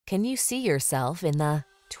Can you see yourself in the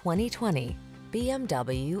 2020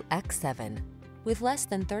 BMW X7? With less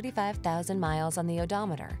than 35,000 miles on the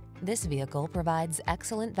odometer, this vehicle provides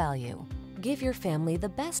excellent value. Give your family the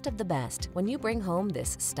best of the best when you bring home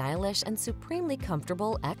this stylish and supremely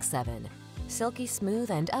comfortable X7. Silky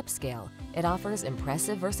smooth and upscale, it offers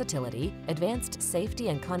impressive versatility, advanced safety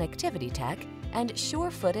and connectivity tech, and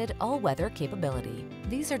sure-footed all-weather capability.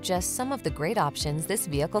 These are just some of the great options this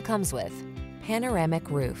vehicle comes with: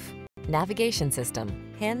 panoramic roof, navigation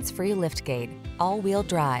system, hands-free liftgate, all-wheel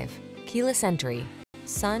drive, keyless entry,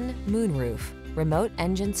 sun, moonroof, remote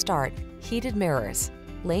engine start, heated mirrors,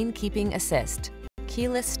 lane keeping assist,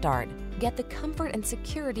 keyless start. Get the comfort and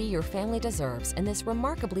security your family deserves in this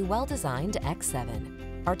remarkably well-designed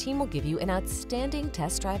X7. Our team will give you an outstanding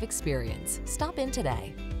test drive experience. Stop in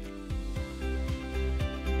today.